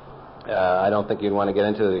service. I don't think you'd want to get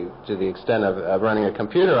into the extent of running a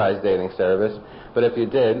computerized dating service, but if you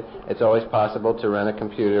did, it's always possible to rent a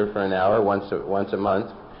computer for an hour once a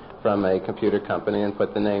month from a computer company and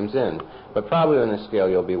put the names in. But probably on the scale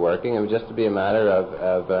you'll be working, it would just be a matter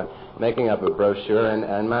of making up a brochure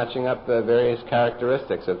and matching up various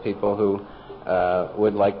characteristics of people who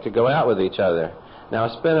would like to go out with each other. Now,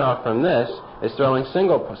 a spin-off from this is throwing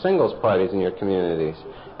singles parties in your communities.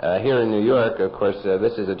 Here in New York, of course,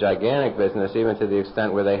 this is a gigantic business, even to the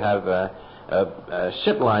extent where they have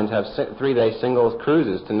ship lines have 3-day singles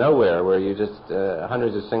cruises to nowhere, where you just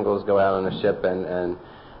hundreds of singles go out on a ship and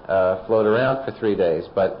float around for 3 days.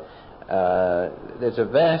 But there's a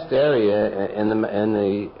vast area in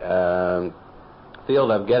the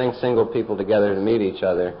field of getting single people together to meet each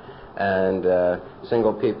other. And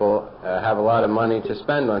single people have a lot of money to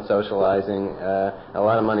spend on socializing, a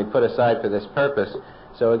lot of money put aside for this purpose.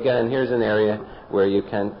 So again, here's an area where you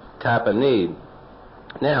can tap a need.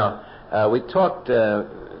 Now, we talked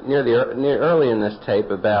early in this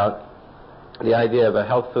tape about the idea of a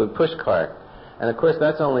health food push cart. And of course,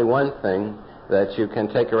 that's only one thing that you can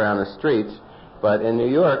take around the streets. But in New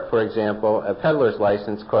York, for example, a peddler's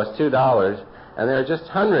license costs $2. And there are just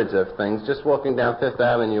hundreds of things just walking down Fifth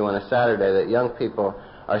Avenue on a Saturday that young people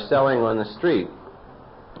are selling on the street.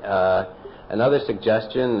 Another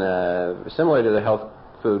suggestion, similar to the health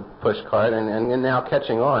food push cart and now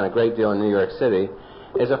catching on a great deal in New York City,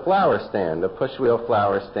 is a flower stand, a push-wheel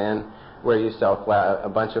flower stand where you sell a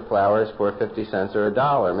bunch of flowers for 50 cents or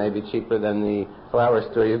 $1, maybe cheaper than the flower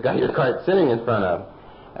store you've got your cart sitting in front of.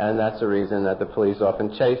 And that's the reason that the police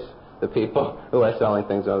often chase the people who are selling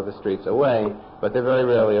things over the streets away, but they're very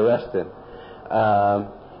rarely arrested. There are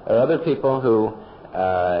other people who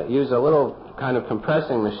use a little kind of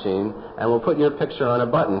compressing machine and will put your picture on a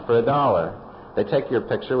button for $1. They take your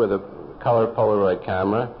picture with a color Polaroid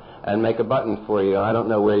camera and make a button for you. I don't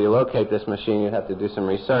know where you locate this machine. You'd have to do some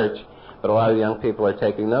research, but a lot of young people are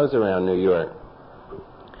taking those around New York.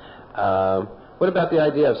 What about the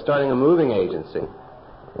idea of starting a moving agency?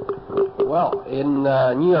 Well, in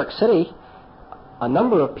New York City, a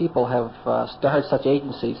number of people have started such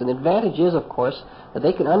agencies. And the advantage is, of course, that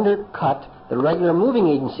they can undercut the regular moving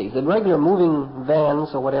agencies. The regular moving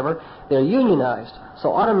vans or whatever, they're unionized.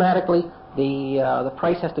 So automatically, the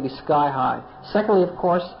price has to be sky high. Secondly, of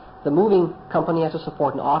course, the moving company has to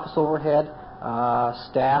support an office overhead,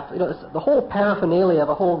 staff, it's the whole paraphernalia of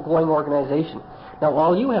a whole going organization. Now,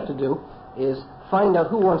 all you have to do is find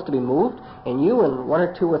out who wants to be moved, and you and one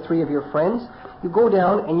or two or three of your friends, you go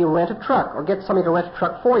down and you rent a truck or get somebody to rent a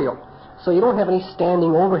truck for you. So you don't have any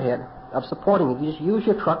standing overhead of supporting it. You just use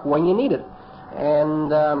your truck when you need it.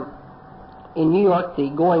 And in New York, the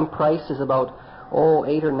going price is about $8 or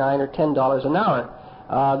 $9 or $10 an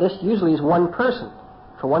hour. This usually is one person,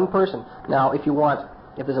 for one person. Now, if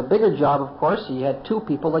there's a bigger job, of course, you had two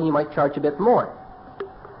people, then you might charge a bit more.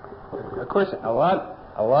 Of course, a lot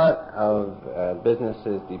of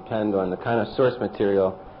businesses depend on the kind of source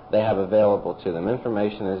material they have available to them.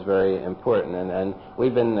 Information is very important, and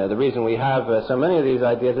we've been the reason we have so many of these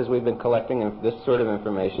ideas is we've been collecting this sort of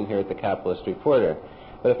information here at the Capitalist Reporter.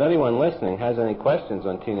 But if anyone listening has any questions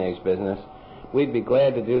on teenage business, we'd be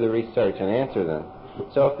glad to do the research and answer them.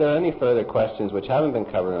 So if there are any further questions which haven't been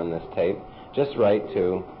covered on this tape, just write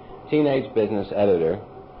to Teenage Business Editor,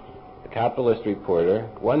 the Capitalist Reporter,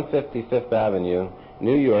 155th Avenue,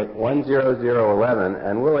 New York 10011,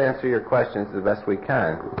 and we'll answer your questions the best we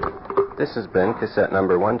can. This has been cassette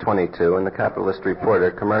number 122 in the Capitalist Reporter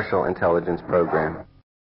Commercial Intelligence Program.